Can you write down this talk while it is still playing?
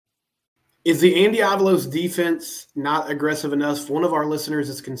Is the Andy Avalos defense not aggressive enough? One of our listeners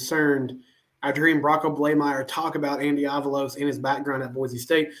is concerned after hearing Bronco Blameyer talk about Andy Avalos and his background at Boise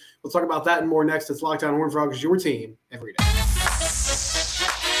State. We'll talk about that and more next. It's Locked On Horned Frogs, your team every day.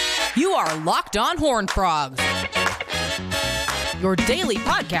 You are Locked On Horned Frogs, your daily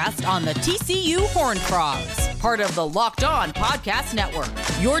podcast on the TCU Horned Frogs, part of the Locked On Podcast Network,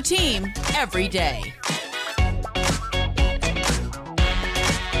 your team every day.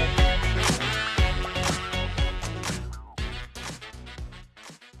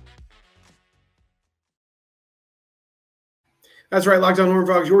 That's right, Locked On Horned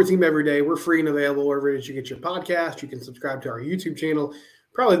Frogs, your team every day. We're free and available wherever it is you get your podcast. You can subscribe to our YouTube channel,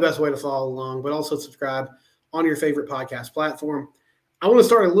 probably the best way to follow along, but also subscribe on your favorite podcast platform. I want to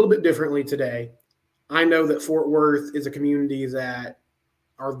start a little bit differently today. I know that Fort Worth is a community that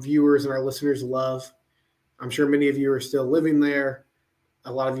our viewers and our listeners love. I'm sure many of you are still living there.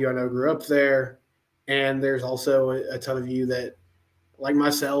 A lot of you I know grew up there. And there's also a ton of you that, like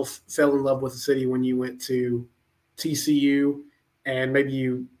myself, fell in love with the city when you went to TCU. And maybe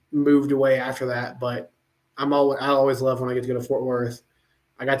you moved away after that, but I always love when I get to go to Fort Worth.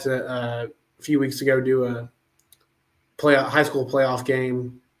 I got to a few weeks ago do a high school playoff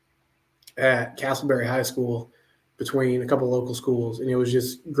game at Castleberry High School between a couple of local schools, and it was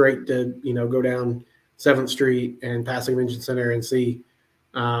just great to go down 7th Street and past the convention center and see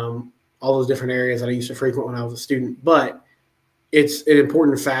all those different areas that I used to frequent when I was a student. But it's an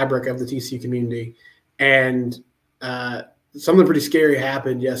important fabric of the TCU community, and something pretty scary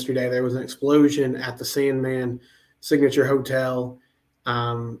happened yesterday. There was an explosion at the Sandman Signature Hotel.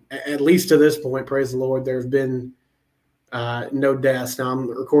 At least to this point, praise the Lord, there have been no deaths. Now, I'm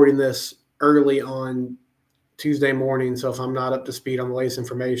recording this early on Tuesday morning, so if I'm not up to speed on the latest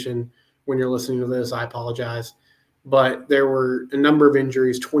information when you're listening to this, I apologize. But there were a number of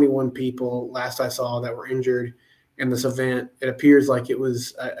injuries, 21 people last I saw that were injured in this event. It appears like it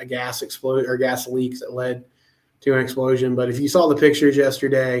was a gas explosion or gas leaks that led to an explosion. But if you saw the pictures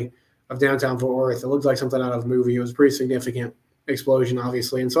yesterday of downtown Fort Worth, it looks like something out of a movie. It was a pretty significant explosion,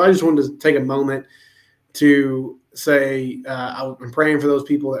 obviously. And so I just wanted to take a moment to say I'm praying for those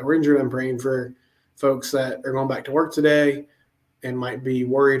people that were injured. I'm praying for folks that are going back to work today and might be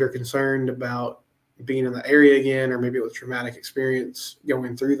worried or concerned about being in the area again, or maybe it was a traumatic experience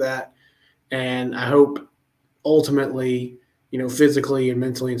going through that. And I hope ultimately, physically and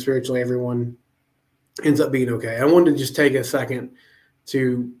mentally and spiritually, everyone ends up being okay. I wanted to just take a second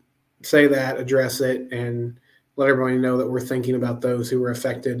to say that, address it, and let everybody know that we're thinking about those who were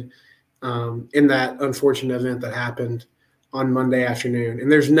affected in that unfortunate event that happened on Monday afternoon. And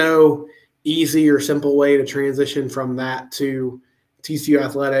there's no easy or simple way to transition from that to TCU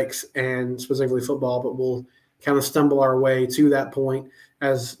athletics and specifically football, but we'll kind of stumble our way to that point,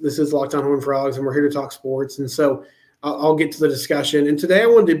 as this is Locked On Horned Frogs and we're here to talk sports. And so I'll get to the discussion. And today I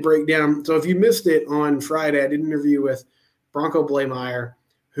wanted to break down. So if you missed it on Friday, I did an interview with Bronco Blameyer,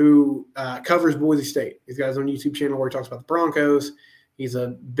 who covers Boise State. He's got his own YouTube channel where he talks about the Broncos. He's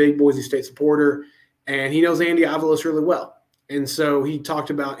a big Boise State supporter, and he knows Andy Avalos really well. And so he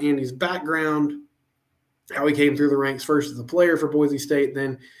talked about Andy's background, how he came through the ranks first as a player for Boise State.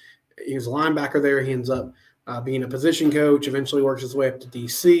 Then he was a linebacker there. He ends up being a position coach, eventually works his way up to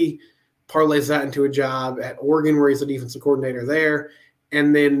DC, parlays that into a job at Oregon where he's a defensive coordinator there,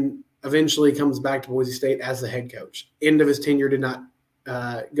 and then eventually comes back to Boise State as the head coach. End of his tenure did not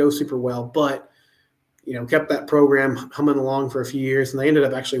go super well, but kept that program humming along for a few years, and they ended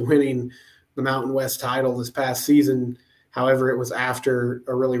up actually winning the Mountain West title this past season. However, it was after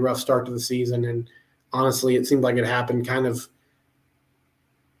a really rough start to the season, and honestly, it seemed like it happened kind of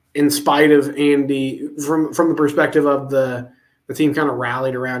in spite of Andy from the perspective of the team kind of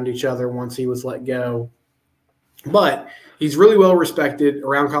rallied around each other once he was let go. But he's really well respected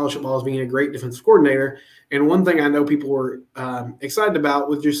around college football as being a great defensive coordinator. And one thing I know people were excited about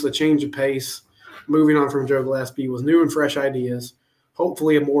with just the change of pace, moving on from Joe Gillespie, was new and fresh ideas,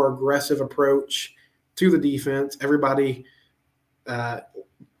 hopefully a more aggressive approach to the defense. Everybody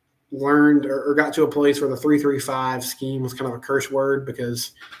learned or got to a place where the 3-3-5 scheme was kind of a curse word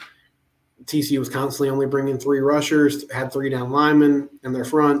because TCU was constantly only bringing 3 rushers, had 3 down linemen in their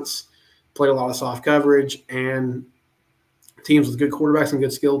fronts, played a lot of soft coverage, and teams with good quarterbacks and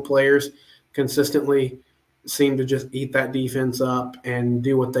good skilled players consistently seemed to just eat that defense up and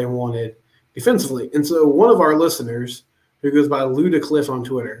do what they wanted defensively. And so one of our listeners, who goes by Lou DeCliff on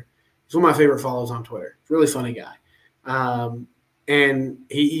Twitter, he's one of my favorite follows on Twitter. Really funny guy. And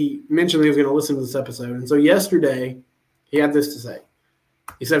he mentioned that he was going to listen to this episode. And so yesterday he had this to say.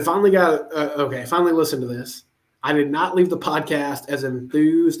 He said, finally listened to this. I did not leave the podcast as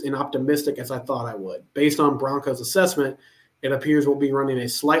enthused and optimistic as I thought I would. Based on Broncos' assessment, it appears we'll be running a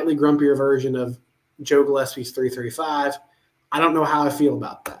slightly grumpier version of Joe Gillespie's 3-3-5. I don't know how I feel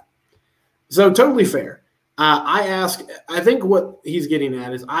about that. So totally fair. I think what he's getting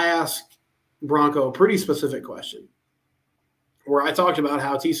at is I asked Bronco a pretty specific question where I talked about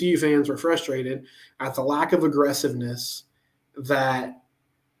how TCU fans were frustrated at the lack of aggressiveness that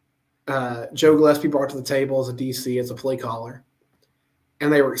Joe Gillespie brought to the table as a DC, as a play caller.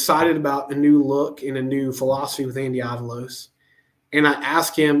 And they were excited about a new look and a new philosophy with Andy Avalos. And I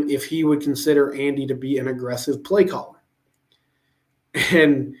asked him if he would consider Andy to be an aggressive play caller.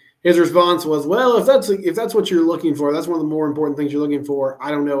 And his response was, well, if that's what you're looking for, that's one of the more important things you're looking for.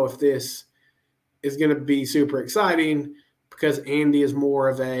 I don't know if this is going to be super exciting because Andy is more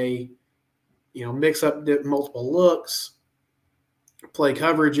of a, mix up multiple looks, play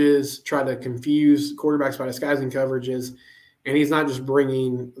coverages, try to confuse quarterbacks by disguising coverages, and he's not just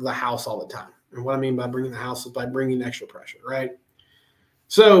bringing the house all the time. And what I mean by bringing the house is by bringing extra pressure, right?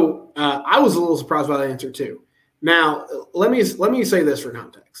 So I was a little surprised by that answer too. Now, let me say this for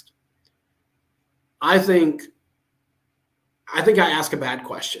context. I think I asked a bad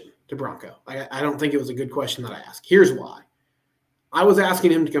question to Bronco. I don't think it was a good question that I asked. Here's why. I was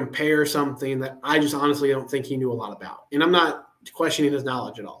asking him to compare something that I just honestly don't think he knew a lot about. And I'm not questioning his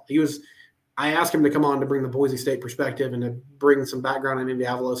knowledge at all. I asked him to come on to bring the Boise State perspective and to bring some background on Andy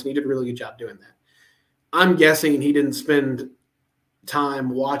Avalos, and he did a really good job doing that. I'm guessing he didn't spend time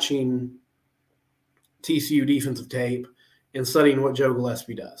watching TCU defensive tape and studying what Joe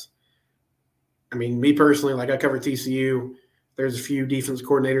Gillespie does. I mean, me personally, I cover TCU. There's a few defense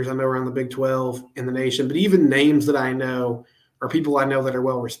coordinators I know around the Big 12 in the nation, but even names that I know or people I know that are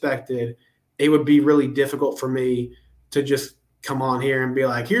well respected, it would be really difficult for me to just come on here and be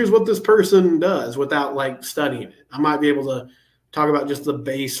like, here's what this person does without studying it. I might be able to talk about just the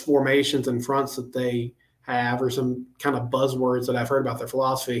base formations and fronts that they have or some kind of buzzwords that I've heard about their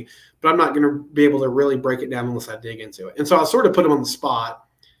philosophy, but I'm not going to be able to really break it down unless I dig into it. And so I sort of put him on the spot,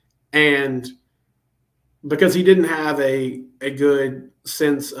 and because he didn't have a good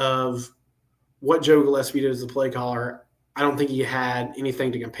sense of what Joe Gillespie did as a play caller, I don't think he had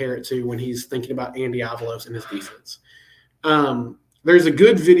anything to compare it to when he's thinking about Andy Avalos and his defense. There's a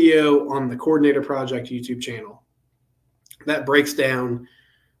good video on the Coordinator Project YouTube channel that breaks down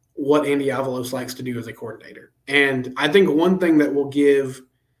what Andy Avalos likes to do as a coordinator. And I think one thing that will give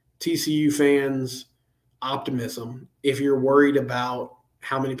TCU fans optimism, if you're worried about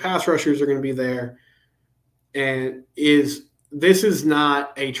how many pass rushers are going to be there, and this is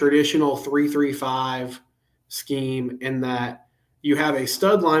not a traditional 3-3-5 scheme in that you have a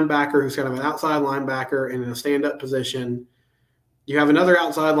stud linebacker who's kind of an outside linebacker and in a stand-up position. You have another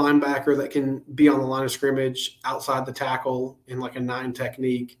outside linebacker that can be on the line of scrimmage outside the tackle in a 9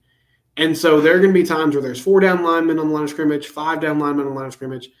 technique. And so there are going to be times where there's 4 down linemen on the line of scrimmage, 5 down linemen on the line of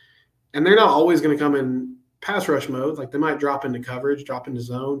scrimmage, and they're not always going to come in pass rush mode. They might drop into coverage, drop into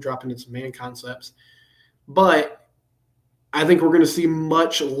zone, drop into some man concepts. But I think we're going to see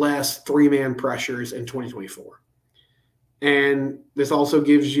much less 3-man pressures in 2024. And this also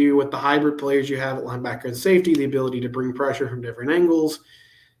gives you, with the hybrid players you have at linebacker and safety, the ability to bring pressure from different angles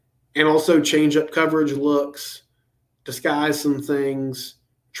and also change up coverage looks, disguise some things,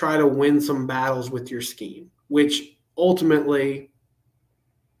 try to win some battles with your scheme, which ultimately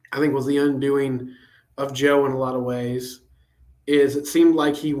I think was the undoing of Joe in a lot of ways. Is it seemed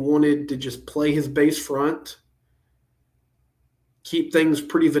like he wanted to just play his base front, keep things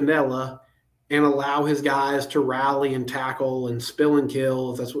pretty vanilla, and allow his guys to rally and tackle and spill and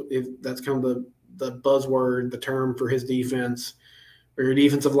kill. If that's kind of the buzzword, the term for his defense, where your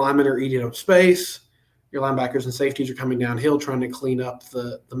defensive linemen are eating up space. Your linebackers and safeties are coming downhill trying to clean up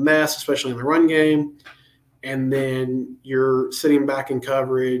the mess, especially in the run game. And then you're sitting back in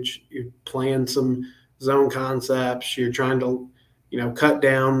coverage. You're playing some zone concepts. You're trying to, cut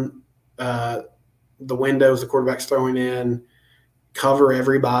down the windows the quarterback's throwing in, cover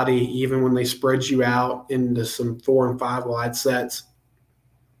everybody, even when they spread you out into some 4 and 5 wide sets.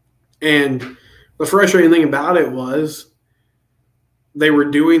 And the frustrating thing about it was they were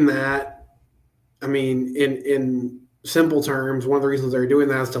doing that. I mean, in simple terms, one of the reasons they were doing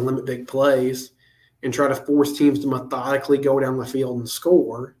that is to limit big plays and try to force teams to methodically go down the field and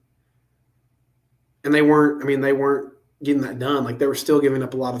score. And they weren't getting that done. They were still giving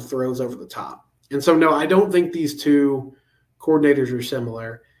up a lot of throws over the top. And so, no, I don't think these two coordinators are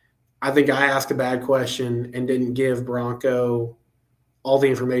similar. I think I asked a bad question and didn't give Bronco all the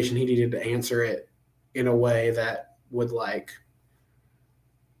information he needed to answer it in a way that would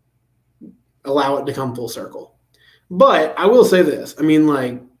allow it to come full circle. But I will say this. I mean,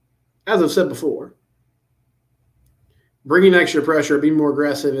 like, as I've said before, bringing extra pressure, being more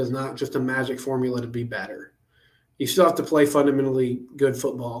aggressive is not just a magic formula to be better. You still have to play fundamentally good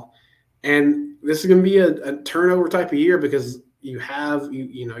football. And this is going to be a turnover type of year because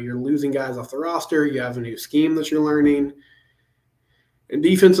you're losing guys off the roster. You have a new scheme that you're learning. And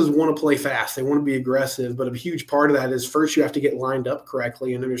defenses want to play fast. They want to be aggressive. But a huge part of that is first you have to get lined up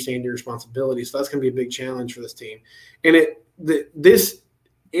correctly and understand your responsibilities. So that's going to be a big challenge for this team. And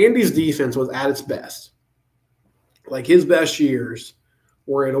Andy's defense was at its best. Like his best years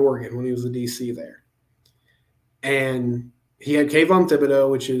were at Oregon when he was the DC there. And he had Kayvon Thibodeau,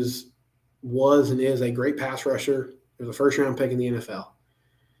 which was and is a great pass rusher. He was a first-round pick in the NFL.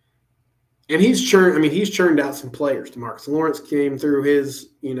 And he's churned out some players. DeMarcus Lawrence came through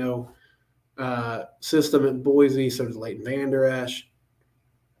his, system at Boise, so did Leighton Vander Esch.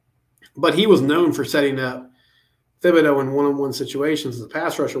 But he was known for setting up Thibodeau in one-on-one situations as a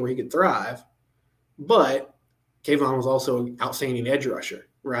pass rusher where he could thrive. But Kayvon was also an outstanding edge rusher,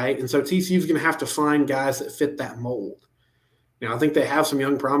 right? And so TCU's going to have to find guys that fit that mold. Now, I think they have some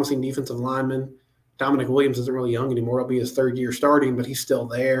young, promising defensive linemen. Dominic Williams isn't really young anymore. It'll be his third year starting, but he's still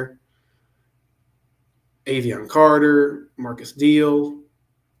there. Avion Carter, Marcus Deal's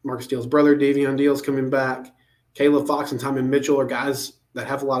brother, Davion Deal's coming back. Caleb Fox and Tommy Mitchell are guys that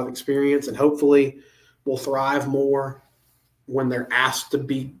have a lot of experience and hopefully will thrive more when they're asked to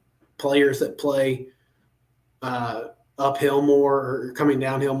be players that play uphill more or coming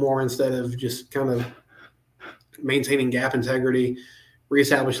downhill more instead of just kind of maintaining gap integrity,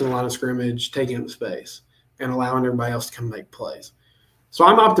 reestablishing the line of scrimmage, taking up space, and allowing everybody else to come make plays. So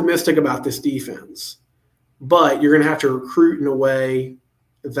I'm optimistic about this defense, but you're going to have to recruit in a way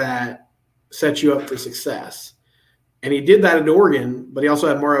that sets you up for success. And he did that at Oregon, but he also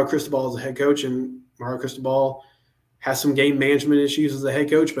had Mario Cristobal as a head coach, and Mario Cristobal has some game management issues as a head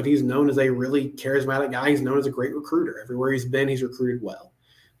coach, but he's known as a really charismatic guy. He's known as a great recruiter. Everywhere he's been, he's recruited well.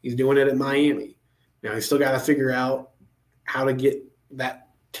 He's doing it at Miami. Now, he's still got to figure out how to get that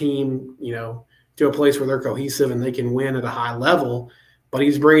team, to a place where they're cohesive and they can win at a high level, but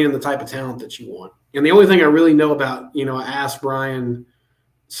he's bringing in the type of talent that you want. And the only thing I really know about, I asked Brian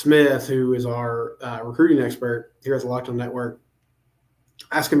Smith, who is our recruiting expert here at the Locked On Network,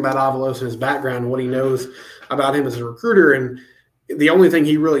 ask him about Avalos and his background and what he knows about him as a recruiter. And the only thing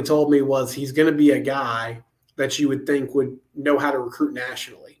he really told me was he's going to be a guy that you would think would know how to recruit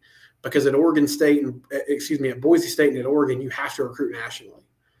nationally. Because at Boise State and at Oregon, you have to recruit nationally.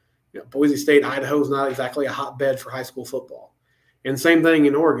 Boise State, Idaho is not exactly a hotbed for high school football. And same thing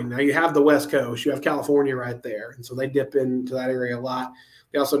in Oregon. Now you have the West Coast, you have California right there. And so they dip into that area a lot.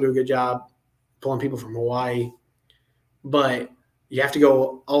 They also do a good job pulling people from Hawaii. But you have to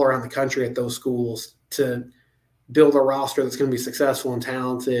go all around the country at those schools to build a roster that's going to be successful and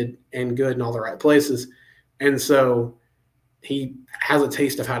talented and good in all the right places. And so he has a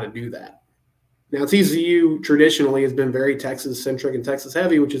taste of how to do that. Now, TCU traditionally has been very Texas-centric and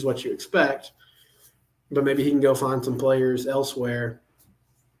Texas-heavy, which is what you expect. But maybe he can go find some players elsewhere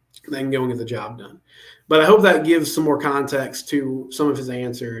that can go and get the job done. But I hope that gives some more context to some of his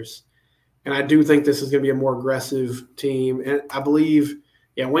answers. And I do think this is going to be a more aggressive team. And I believe,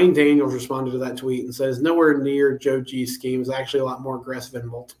 Wayne Daniels responded to that tweet and says, nowhere near Joe G's scheme is actually a lot more aggressive and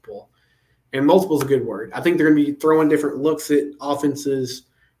multiple. And multiple is a good word. I think they're going to be throwing different looks at offenses,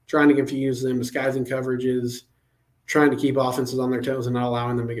 trying to confuse them, disguising coverages, trying to keep offenses on their toes and not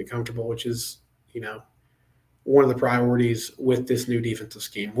allowing them to get comfortable, which is, one of the priorities with this new defensive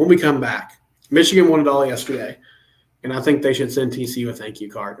scheme. When we come back, Michigan won it all yesterday, and I think they should send TCU a thank you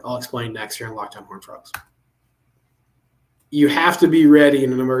card. I'll explain next here on Locked On Horned Frogs. You have to be ready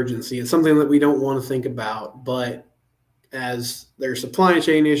in an emergency. It's something that we don't want to think about, but as there's supply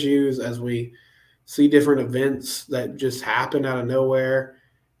chain issues, as we see different events that just happen out of nowhere,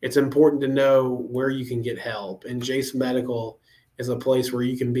 it's important to know where you can get help. And Jace Medical is a place where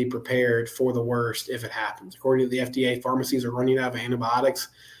you can be prepared for the worst if it happens. According to the FDA, pharmacies are running out of antibiotics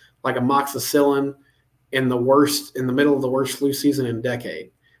like amoxicillin in the middle of the worst flu season in a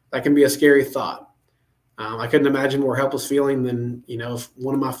decade. That can be a scary thought. I couldn't imagine more helpless feeling than, if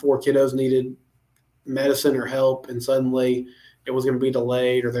one of my 4 kiddos needed medicine or help and suddenly it was going to be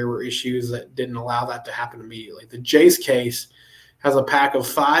delayed or there were issues that didn't allow that to happen immediately. The Jace case has a pack of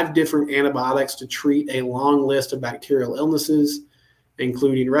 5 different antibiotics to treat a long list of bacterial illnesses,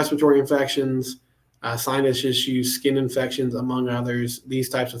 including respiratory infections, sinus issues, skin infections, among others. These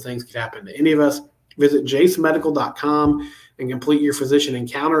types of things could happen to any of us. Visit jacemedical.com and complete your physician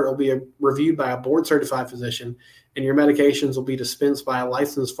encounter. It will be reviewed by a board-certified physician, and your medications will be dispensed by a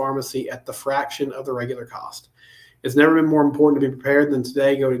licensed pharmacy at the fraction of the regular cost. It's never been more important to be prepared than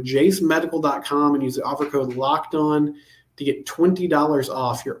today. Go to JaceMedical.com and use the offer code LOCKEDON to get $20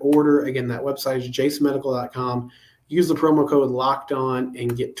 off your order. Again, that website is JaceMedical.com. Use the promo code LOCKEDON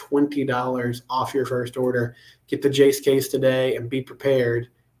and get $20 off your first order. Get the Jace case today and be prepared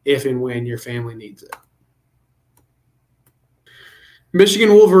if and when your family needs it.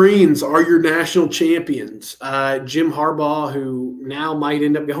 Michigan Wolverines are your national champions. Jim Harbaugh, who now might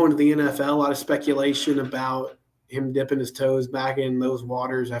end up going to the NFL, a lot of speculation about him dipping his toes back in those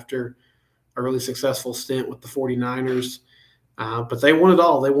waters after a really successful stint with the 49ers. But they won it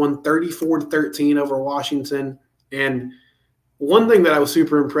all. They won 34-13 over Washington. And one thing that I was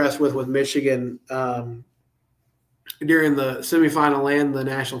super impressed with Michigan during the semifinal and the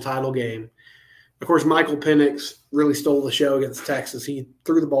national title game, of course, Michael Penix really stole the show against Texas. He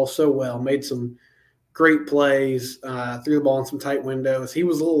threw the ball so well, made some great plays, threw the ball in some tight windows. He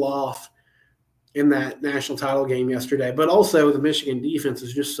was a little off in that national title game yesterday. But also the Michigan defense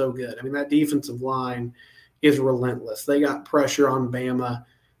is just so good. I mean, that defensive line is relentless. They got pressure on Bama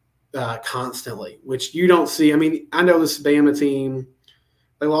constantly, which you don't see. I mean, I know this Bama team,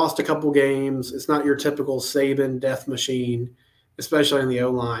 they lost a couple games. It's not your typical Saban death machine, especially in the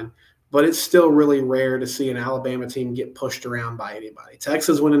O-line. But it's still really rare to see an Alabama team get pushed around by anybody.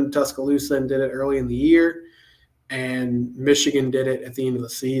 Texas went into Tuscaloosa and did it early in the year, and Michigan did it at the end of the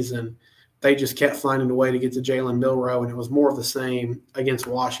season. They just kept finding a way to get to Jalen Milroe, and it was more of the same against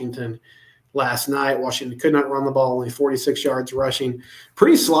Washington last night. Washington could not run the ball, only 46 yards rushing.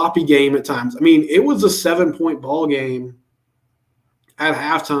 Pretty sloppy game at times. I mean, it was a 7-point ball game at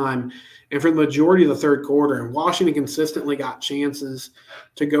halftime and for the majority of the third quarter. And Washington consistently got chances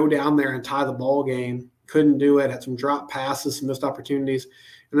to go down there and tie the ball game. Couldn't do it. Had some drop passes, some missed opportunities.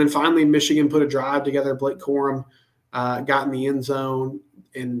 And then finally Michigan put a drive together. Blake Corum got in the end zone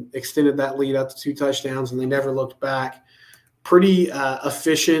and extended that lead up to 2 touchdowns, and they never looked back. Pretty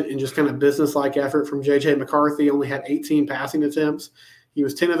efficient and just kind of business-like effort from J.J. McCarthy. Only had 18 passing attempts. He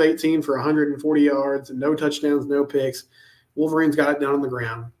was 10 of 18 for 140 yards and no touchdowns, no picks. Wolverines got it down on the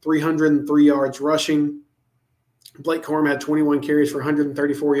ground. 303 yards rushing. Blake Corum had 21 carries for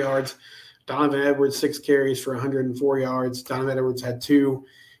 134 yards. Donovan Edwards, 6 carries for 104 yards. Donovan Edwards had 2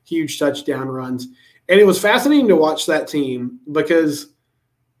 huge touchdown runs. And it was fascinating to watch that team because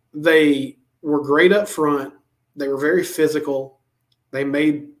they were great up front. They were very physical. They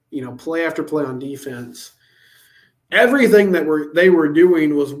made, play after play on defense. Everything that they were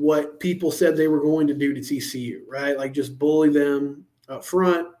doing was what people said they were going to do to TCU, right? Like just bully them up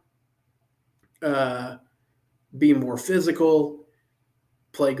front, be more physical,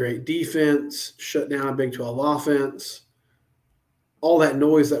 play great defense, shut down a Big 12 offense, all that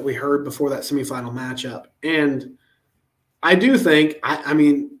noise that we heard before that semifinal matchup. And I do think, I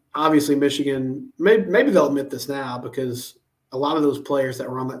mean, obviously Michigan, maybe they'll admit this now because a lot of those players that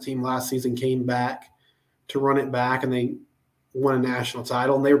were on that team last season came back to run it back, and they won a national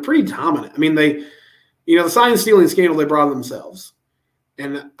title, and they were pretty dominant. I mean, the sign stealing scandal they brought on themselves.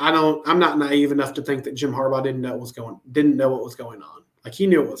 And I'm not naive enough to think that Jim Harbaugh didn't know what was going on. Like, he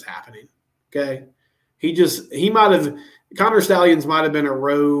knew what was happening. Okay. Connor Stallions might have been a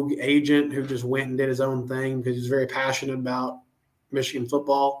rogue agent who just went and did his own thing because he was very passionate about Michigan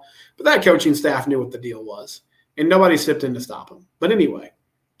football. But that coaching staff knew what the deal was, and nobody stepped in to stop him. But anyway,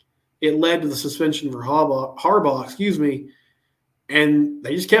 it led to the suspension for Harbaugh, and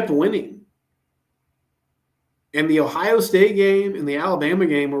they just kept winning. And the Ohio State game and the Alabama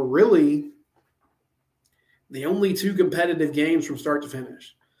game were really the only 2 competitive games from start to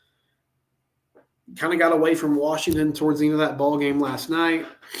finish. Kind of got away from Washington towards the end of that ball game last night,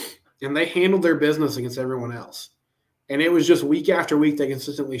 and they handled their business against everyone else. And it was just week after week they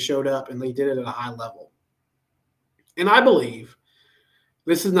consistently showed up, and they did it at a high level. And I believe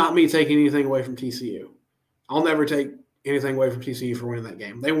this is not me taking anything away from TCU. I'll never take anything away from TCU for winning that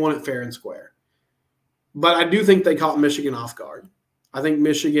game. They won it fair and square. But I do think they caught Michigan off guard. I think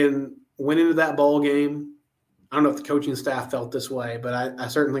Michigan went into that ball game. I don't know if the coaching staff felt this way, but I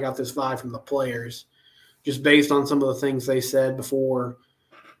certainly got this vibe from the players just based on some of the things they said before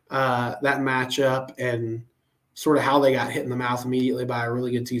that matchup and sort of how they got hit in the mouth immediately by a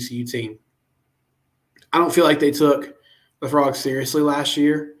really good TCU team. I don't feel like they took the Frogs seriously last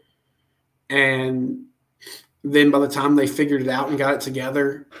year. And then by the time they figured it out and got it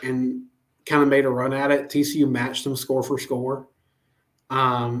together and kind of made a run at it, TCU matched them score for score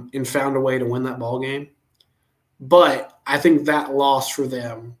and found a way to win that ball game. But I think that loss for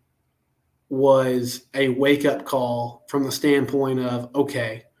them was a wake-up call from the standpoint of,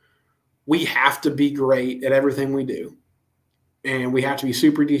 okay, we have to be great at everything we do. And we have to be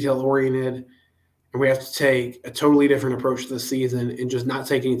super detail-oriented. and we have to take a totally different approach to the season and just not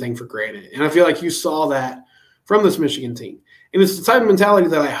take anything for granted. And I feel like you saw that from this Michigan team. And it's the type of mentality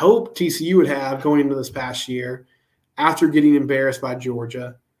that I hope TCU would have going into this past year after getting embarrassed by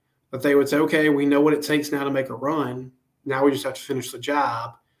Georgia, that they would say, okay, we know what it takes now to make a run. Now we just have to finish the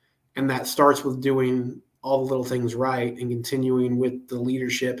job. And that starts with doing all the little things right and continuing with the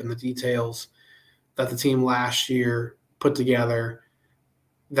leadership and the details that the team last year put together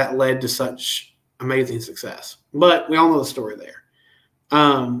that led to such amazing success. But we all know the story there.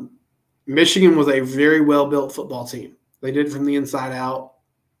 Michigan was a very well-built football team. They did it from the inside out.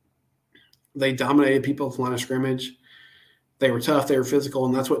 They dominated people at the line of scrimmage. They were tough. They were physical,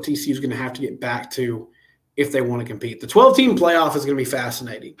 and that's what TCU is going to have to get back to if they want to compete. The 12-team playoff is going to be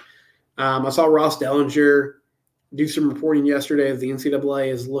fascinating. I saw Ross Dellinger do some reporting yesterday that the NCAA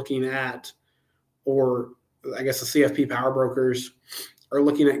is looking at, or I guess the CFP power brokers are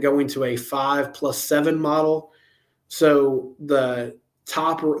looking at going to a 5+7 model. So the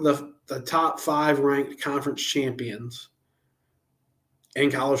top 5 ranked conference champions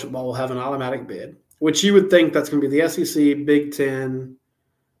in college football will have an automatic bid, which you would think that's going to be the SEC, Big Ten,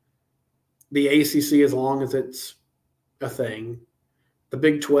 the ACC as long as it's a thing, the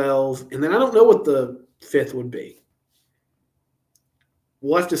Big 12, and then I don't know what the 5th would be.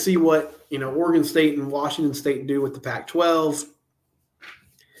 We'll have to see what Oregon State and Washington State do with the Pac-12.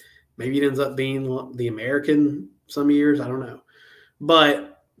 Maybe it ends up being the American some years. I don't know.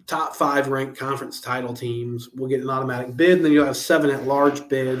 But top 5 ranked conference title teams will get an automatic bid, and then you'll have 7 at-large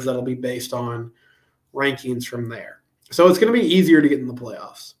bids that'll be based on rankings from there. So it's going to be easier to get in the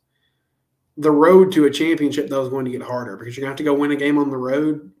playoffs. The road to a championship, though, is going to get harder because you're going to have to go win a game on the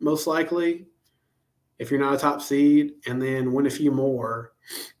road, most likely, if you're not a top seed, and then win a few more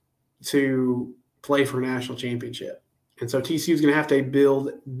to play for a national championship. And so TCU is going to have to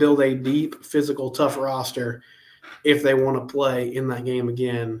build a deep, physical, tough roster if they want to play in that game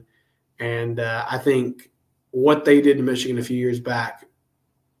again. And I think what they did to Michigan a few years back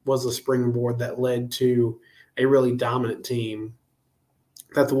was a springboard that led to a really dominant team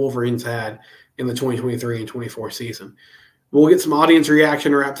that the Wolverines had in the 2023 and 24 season. We'll get some audience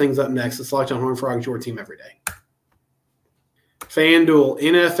reaction to wrap things up next. It's Locked On Horned Frogs, your team every day. FanDuel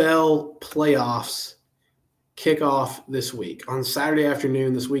NFL playoffs kick off this week. On Saturday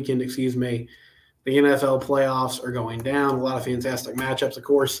afternoon, this weekend, the NFL playoffs are going down. A lot of fantastic matchups. Of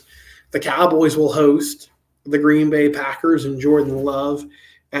course, the Cowboys will host the Green Bay Packers and Jordan Love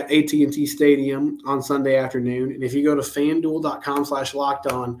at AT&T Stadium on Sunday afternoon. And if you go to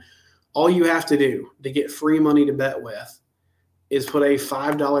FanDuel.com/lockedon, all you have to do to get free money to bet with is put a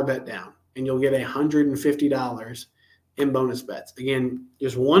 $5 bet down, and you'll get $150 in bonus bets. Again,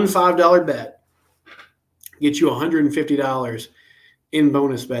 just one $5 bet gets you $150 in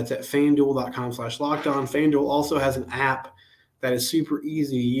bonus bets at FanDuel.com/lockedon. FanDuel also has an app that is super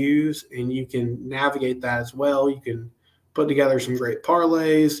easy to use, and you can navigate that as well. You can put together some great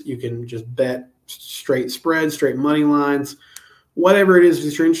parlays. You can just bet straight spreads, straight money lines, whatever it is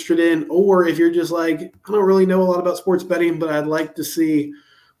that you're interested in. Or if you're just like, I don't really know a lot about sports betting, but I'd like to see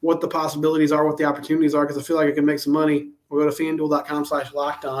what the possibilities are, what the opportunities are, because I feel like I can make some money, we'll go to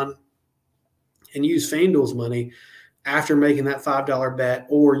FanDuel.com/lockedon and use FanDuel's money after making that $5 bet,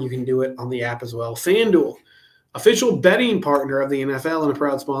 or you can do it on the app as well. FanDuel, official betting partner of the NFL and a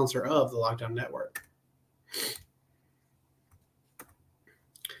proud sponsor of the Locked On Network.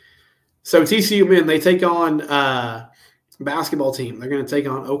 So TCU men, they take on basketball team. They're going to take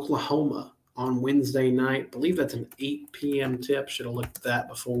on Oklahoma on Wednesday night. I believe that's an 8 p.m. tip. Should have looked at that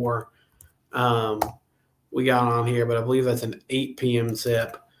before we got on here, but I believe that's an 8 p.m.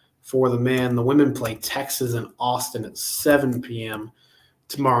 tip for the men. The women play Texas and Austin at 7 p.m.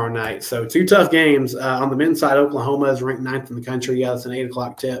 tomorrow night. So 2 tough games. On the men's side, Oklahoma is ranked 9th in the country. Yeah, it's an 8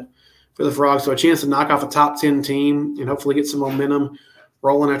 o'clock tip for the Frogs. So a chance to knock off a top 10 team and hopefully get some momentum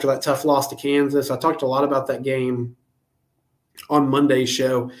rolling after that tough loss to Kansas. I talked a lot about that game on Monday's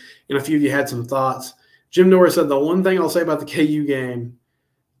show, and a few of you had some thoughts. Jim Norris said, the one thing I'll say about the KU game,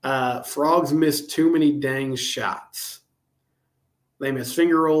 Frogs missed too many dang shots. They missed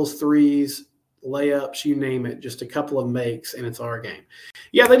finger rolls, threes, layups, you name it, just a couple of makes, and it's our game.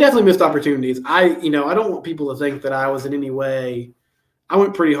 Yeah, they definitely missed opportunities. I don't want people to think that I was in any way – I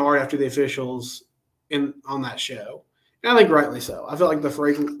went pretty hard after the officials on that show. And I think rightly so. I feel like the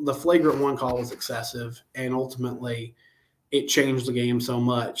flagrant one call was excessive, and ultimately it changed the game so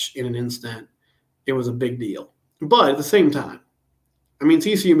much in an instant. It was a big deal. But at the same time, I mean,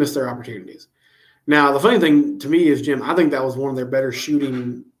 TCU missed their opportunities. Now, the funny thing to me is, Jim, I think that was one of their better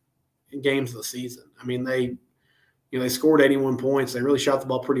shooting games of the season. I mean, they They scored 81 points. They really shot the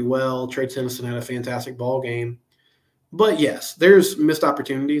ball pretty well. Trey Tennyson had a fantastic ball game. But yes, there's missed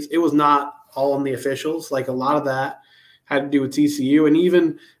opportunities. It was not all on the officials. Like a lot of that had to do with TCU. And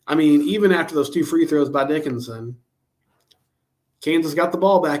even after those 2 free throws by Dickinson, Kansas got the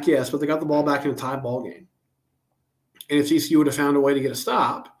ball back, yes, but they got the ball back in a tie ball game. And if TCU would have found a way to get a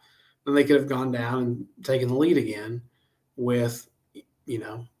stop, then they could have gone down and taken the lead again with,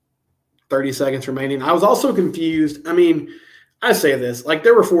 30 seconds remaining. I was also confused. I say this, like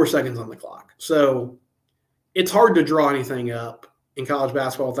there were 4 seconds on the clock. So it's hard to draw anything up in college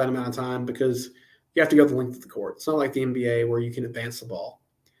basketball with that amount of time because you have to go the length of the court. It's not like the NBA where you can advance the ball.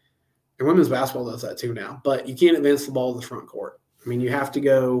 And women's basketball does that too now, but you can't advance the ball to the front court. You have to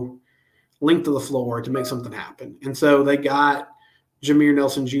go length of the floor to make something happen. And so they got Jameer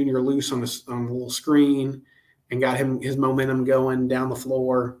Nelson Jr. loose on a little screen and got his momentum going down the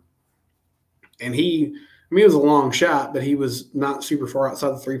floor. And it was a long shot, but he was not super far outside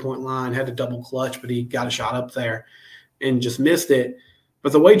the three-point line, had a double clutch, but he got a shot up there and just missed it.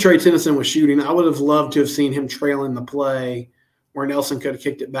 But the way Trey Tennyson was shooting, I would have loved to have seen him trailing the play where Nelson could have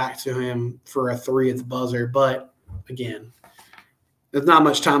kicked it back to him for a 3 at the buzzer. But, again, there's not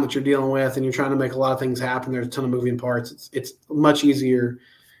much time that you're dealing with, and you're trying to make a lot of things happen. There's a ton of moving parts. It's much easier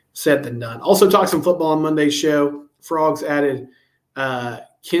said than done. Also talked some football on Monday's show. Frogs added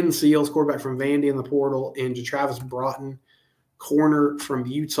Ken Seals, quarterback from Vandy in the portal, and Travis Broughton, corner from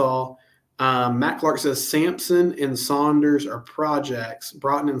Utah. Matt Clark says Sampson and Saunders are projects.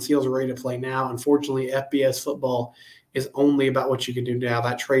 Broughton and Seals are ready to play now. Unfortunately, FBS football is only about what you can do now.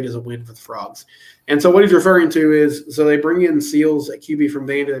 That trade is a win for the Frogs. And so what he's referring to is, so they bring in Seals at QB from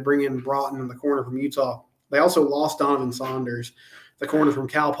Vandy. They bring in Broughton in the corner from Utah. They also lost Donovan Saunders, the corner from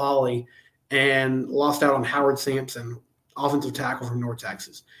Cal Poly, and lost out on Howard Sampson, offensive tackle from North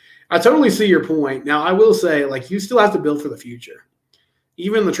Texas. I totally see your point. Now, I will say, you still have to build for the future.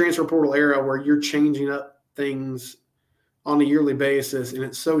 Even in the transfer portal era where you're changing up things on a yearly basis, and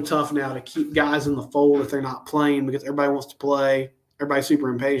it's so tough now to keep guys in the fold if they're not playing because everybody wants to play. Everybody's super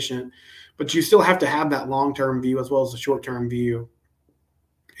impatient. But you still have to have that long-term view as well as the short-term view.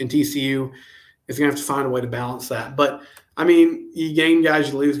 And TCU is going to have to find a way to balance that. But, you gain guys,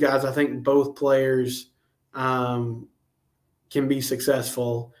 you lose guys. I think both players can be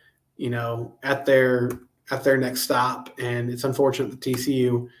successful, at their next stop. And it's unfortunate that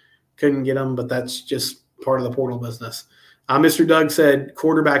TCU couldn't get them, but that's just part of the portal business. Mr. Doug said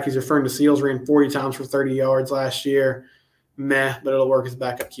quarterback, he's referring to Seals, ran 40 times for 30 yards last year. Meh, but it'll work as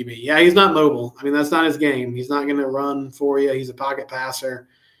backup QB. Yeah, he's not mobile. That's not his game. He's not going to run for you. He's a pocket passer.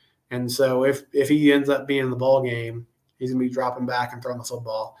 And so if he ends up being in the ball game, he's going to be dropping back and throwing the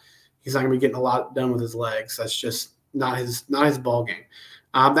football. He's not going to be getting a lot done with his legs. That's just not his ball game.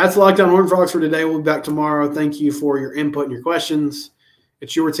 That's Locked On Horned Frogs for today. We'll be back tomorrow. Thank you for your input and your questions.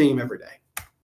 It's your team every day.